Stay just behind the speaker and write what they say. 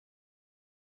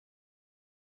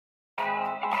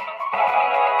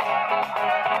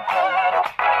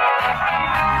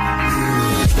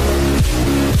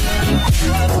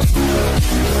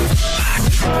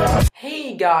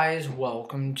Hey guys,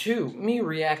 welcome to me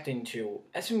reacting to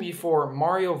SMG4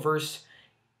 Mario vs.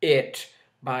 It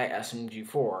by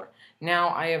SMG4. Now,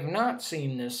 I have not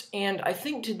seen this, and I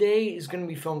think today is going to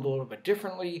be filmed a little bit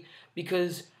differently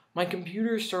because my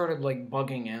computer started like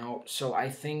bugging out, so I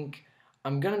think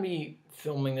I'm going to be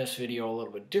filming this video a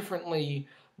little bit differently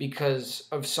because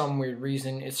of some weird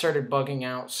reason. It started bugging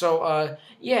out. So,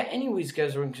 yeah, anyways,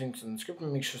 guys, we're going to the script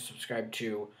and make sure to subscribe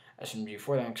to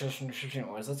SMG4, that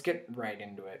description was. Let's get right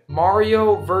into it.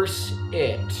 Mario vs.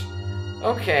 It.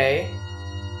 Okay.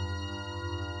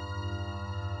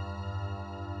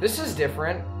 This is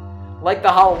different. Like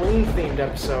the Halloween themed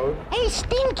episode. Hey,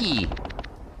 Stinky!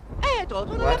 What?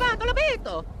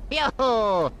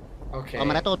 Okay. Come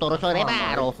on,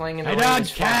 playing in the rain is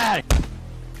fun.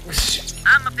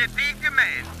 I'm a big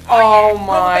man. Oh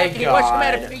my god.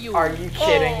 Are you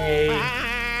kidding me?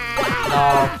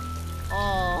 No.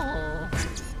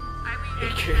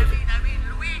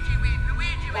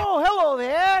 Oh, hello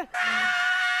there!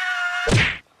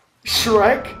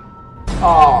 Shrek?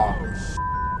 Oh.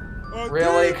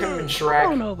 Really? It could have been Shrek.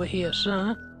 Come on over here,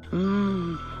 son.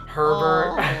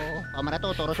 Herbert.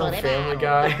 From Family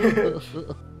Guy.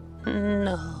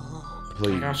 No.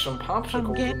 I got some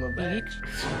popsicles in the bag.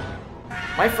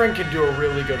 My friend could do a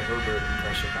really good Herbert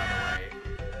impression, by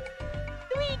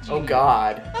the way. Oh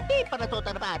god.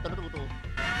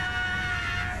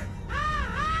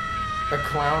 The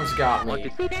clown's got me. Want to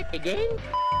see that again?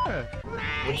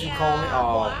 What'd you call me?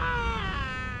 Oh.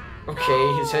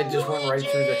 Okay, his head just went right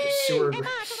through the sewer.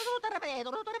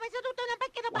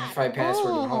 Wi-Fi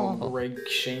password at home. Greg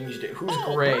changed it. Who's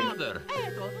Greg?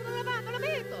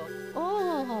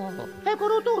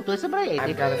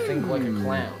 I've got to think like a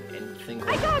clown and think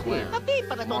like a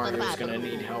clown. Mario's gonna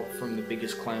need help from the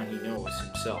biggest clown he knows,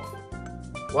 himself.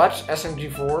 Watch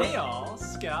SMG4. Hey all,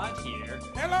 Scott here.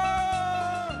 Hello!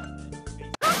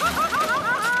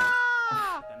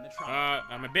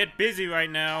 I'm a bit busy right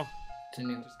now.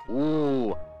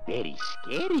 Ooh, very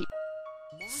scary.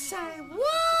 Say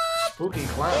what? Spooky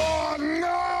clown. Oh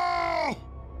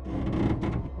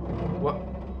no!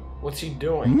 What's he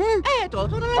doing?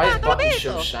 Why is Button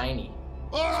so shiny?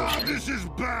 Oh, this is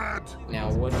bad.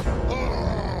 Now what?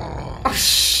 Oh.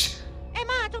 Shh.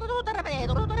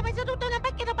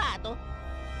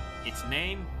 Its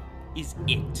name is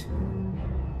It.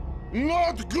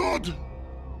 Not good.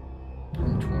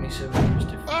 27 years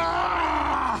different.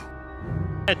 Ah!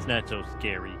 That's not so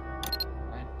scary.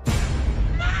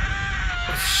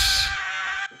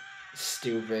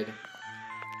 Stupid.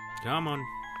 Come on,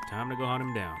 time to go hunt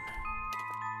him down.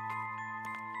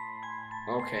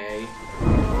 Okay.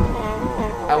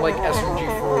 I like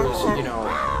SMG4's, you know,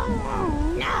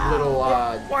 little,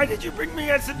 Why did you bring me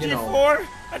SMG4? You know,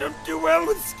 I don't do well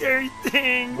with scary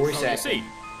things. voice You acting. see,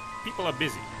 people are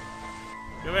busy.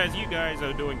 Whereas you guys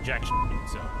are doing jack shit,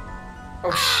 so.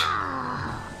 Oh,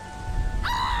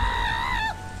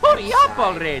 Hurry up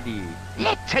already!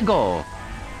 Let's go!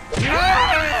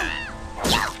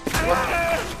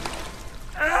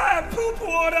 Poop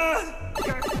water!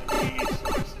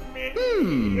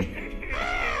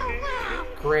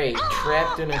 Great.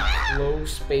 Trapped in a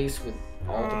closed space with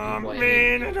all the people I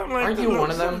hate. I don't like Aren't the you one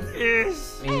looks of them?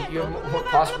 This. I mean, you have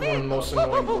possibly one of the most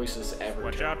annoying voices ever.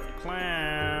 Watch out for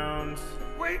clowns.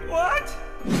 Wait, what?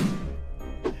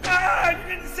 Ah, you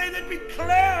didn't say there'd be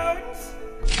clowns!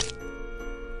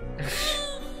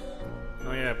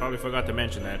 Oh yeah, I probably forgot to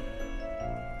mention that.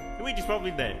 Luigi's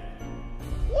probably dead.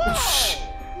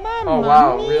 Oh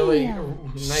wow, really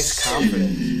nice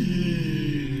confidence.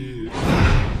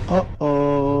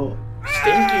 Uh-oh.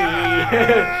 Stinky!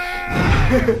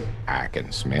 I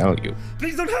can smell you.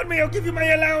 Please don't hurt me, I'll give you my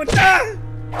allowance! Ah!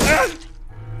 Ah!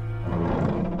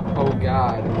 Oh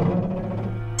god.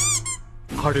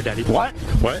 Harder, Daddy. What?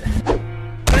 What?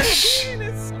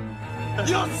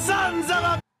 You sons of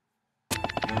a...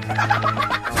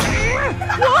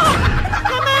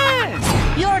 Come on!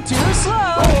 You're too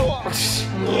slow!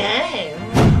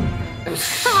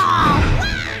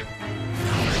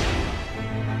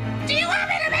 Do you want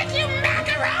me to make you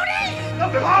macaroni?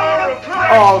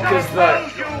 Oh, because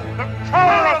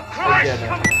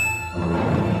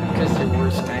because they're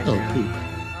worse than Oh, poop.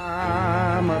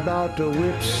 I'm about to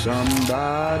whip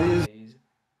somebody's...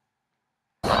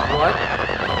 What?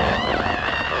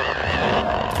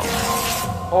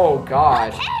 Oh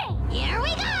god. Here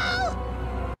we go.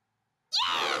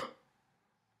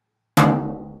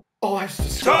 Oh, that's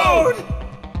disgusting. Toad!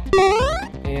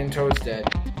 And Toad's dead.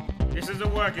 This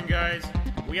isn't working, guys.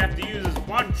 we have to use his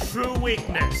one true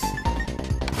weakness.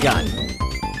 Gun.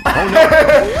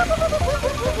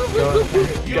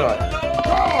 Good.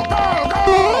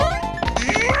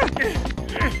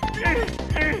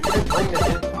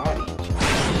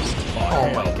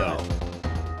 Oh my god.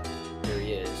 There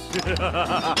he is.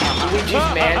 Luigi's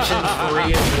Mansion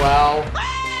 3 as well.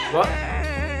 What?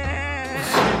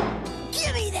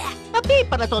 Give me that! Luigi's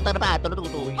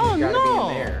Oh gotta be in no!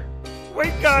 there.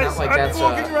 Wait, guys, Not like I'm that's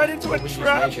walking right into a Luigi's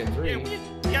trap. Mansion 3. Yeah,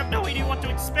 we have no idea what to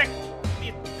expect. Be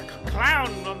a clown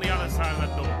on the other side of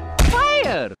that door.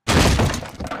 Fire!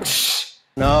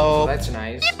 Well, that's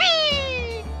nice.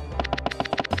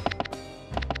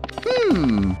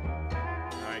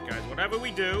 Alright, guys, whatever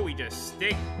we do, we just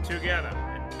stick together.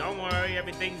 And don't worry,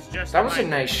 everything's just That was a fine.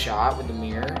 nice shot with the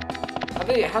mirror.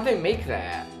 How'd they make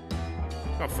that?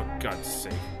 Oh, for God's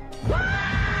sake.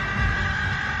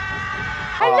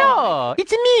 Hello!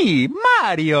 It's me,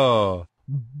 Mario!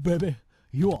 Baby,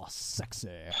 you are sexy.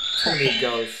 It's gonna be a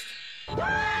ghost.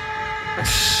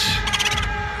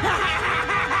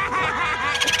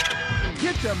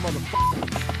 Get that motherfucker.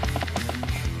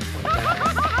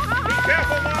 Be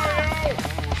careful, Mario!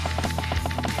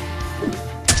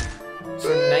 So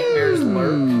nightmares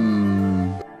lurk.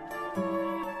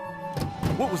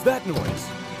 What was that noise?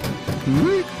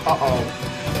 Uh-oh.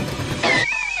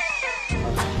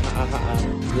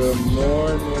 Good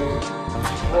morning.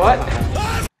 What?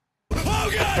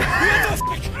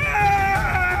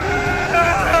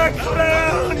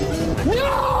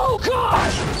 No!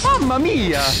 God! Mamma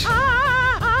mia!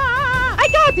 I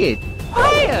got it!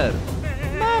 Fire!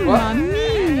 Mamma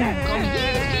mia! Come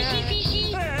here, fishy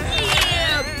fishy!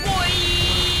 Yeah, boy!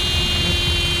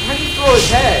 How do you throw his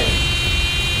head?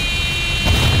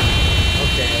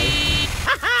 Okay.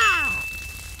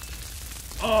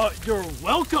 You're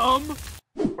welcome.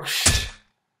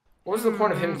 What was the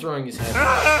point of him throwing his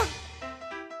head?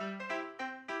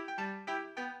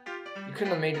 You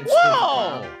couldn't have made it.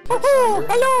 Whoa! Oh,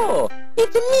 hello!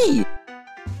 It's me!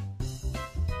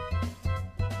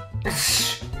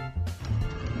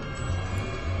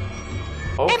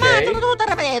 Okay.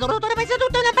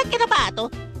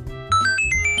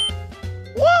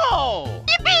 Whoa!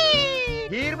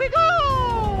 Here we go!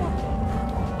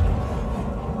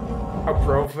 A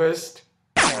profist.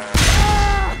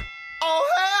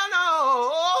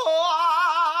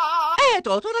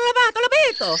 Eto, tutto lavato,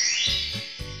 l'abito!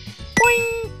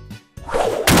 Boing!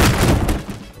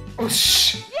 Oh,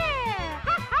 shh.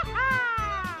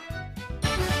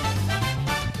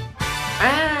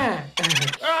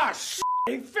 Ah!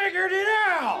 He figured it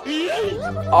out!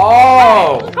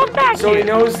 Oh! Come back So he here.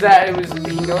 knows that it was. He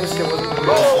noticed it wasn't the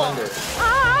real Slender.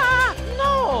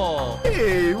 No!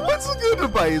 Hey, what's good,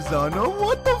 paisano?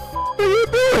 What the f are you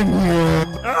doing here?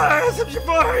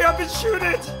 SMG4, hurry up and shoot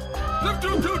it! Don't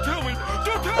tell me! Don't tell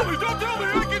me! Don't tell me!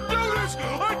 I can do this!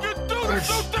 I can do this!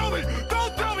 Don't tell me!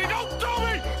 Don't tell me! Don't tell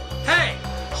me! Hey!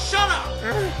 Shut up!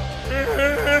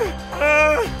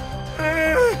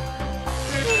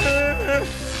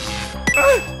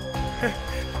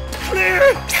 Clear!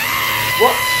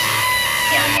 What?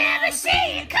 You'll never see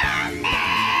it coming!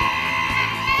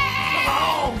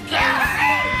 Oh, God!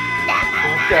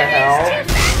 What the hell?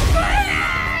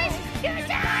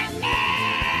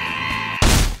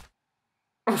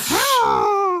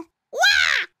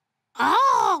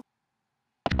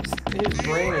 His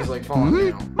brain is like falling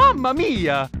down. Mamma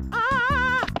mia!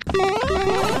 That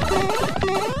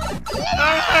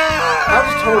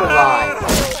was a total lie.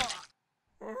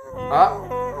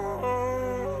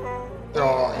 They're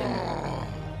all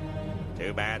in.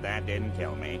 Too bad that didn't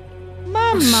kill me.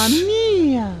 Mamma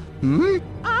mia!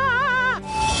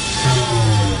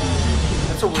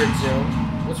 That's a weird zoom.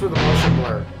 What's with the motion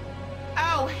blur?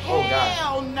 Oh, Oh, God.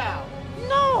 hell no!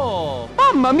 No!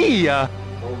 Mamma mia!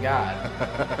 Oh, God.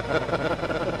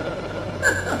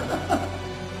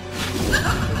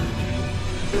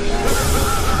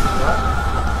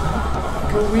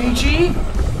 Luigi?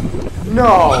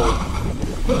 No.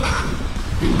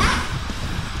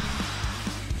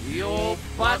 You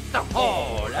put the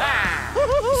hole,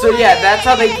 So yeah, that's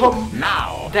how they put.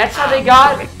 Now, That's how they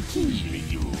got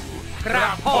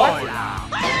crapola!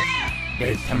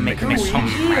 Better make me some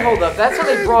Luigi. Hold up, that's how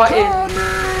they brought in.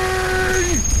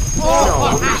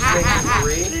 No, Luigi's Mansion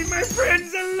 3. Leave my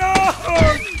friends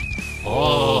alone!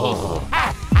 Oh!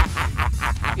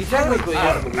 He technically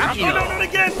is Luigi. Oh, no, not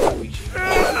again! Luigi.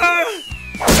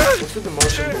 What's with the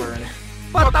motion blur in?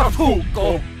 Patafuco!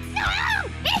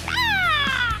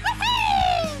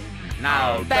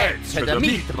 Now that's the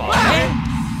meatball, eh?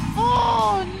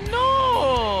 Oh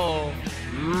no!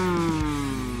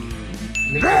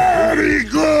 Very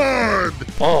good!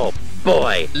 Oh boy!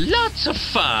 boy, lots of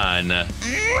fun.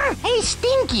 Hey,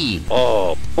 Stinky.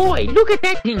 Oh, boy, look at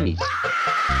that thing.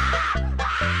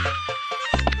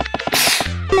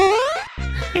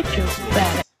 Get your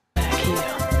fat back here.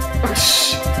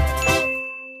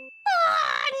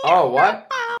 Oh,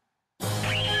 what?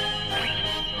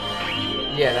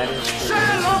 Yeah, that is true. Say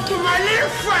hello to my little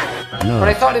friend! But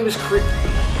I thought it was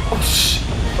oh, shh.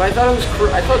 But I thought it was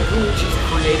I thought Luigi's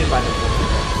created by the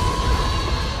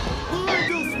I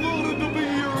just wanted to be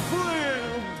your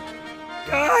friend.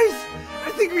 Guys,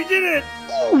 I think we did it!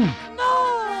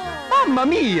 Mamma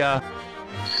mia!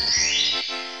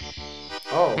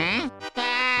 Oh.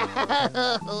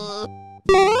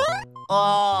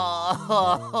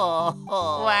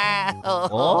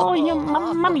 Oh,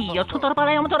 mamma mia, tutto il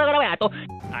motore gravato.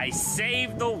 I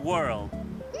saved the world.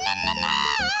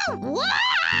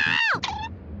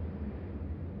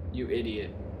 You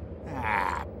idiot.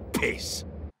 Ah, peace.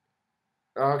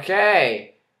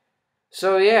 Okay.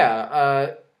 So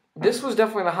yeah, this was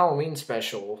definitely the Halloween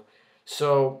special.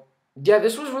 So yeah,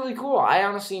 this was really cool. I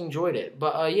honestly enjoyed it.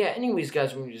 But yeah, anyways,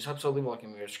 guys, we just episode leave a like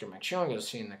and subscribe to my channel. I'm gonna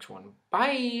see you in the next one.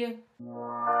 Bye.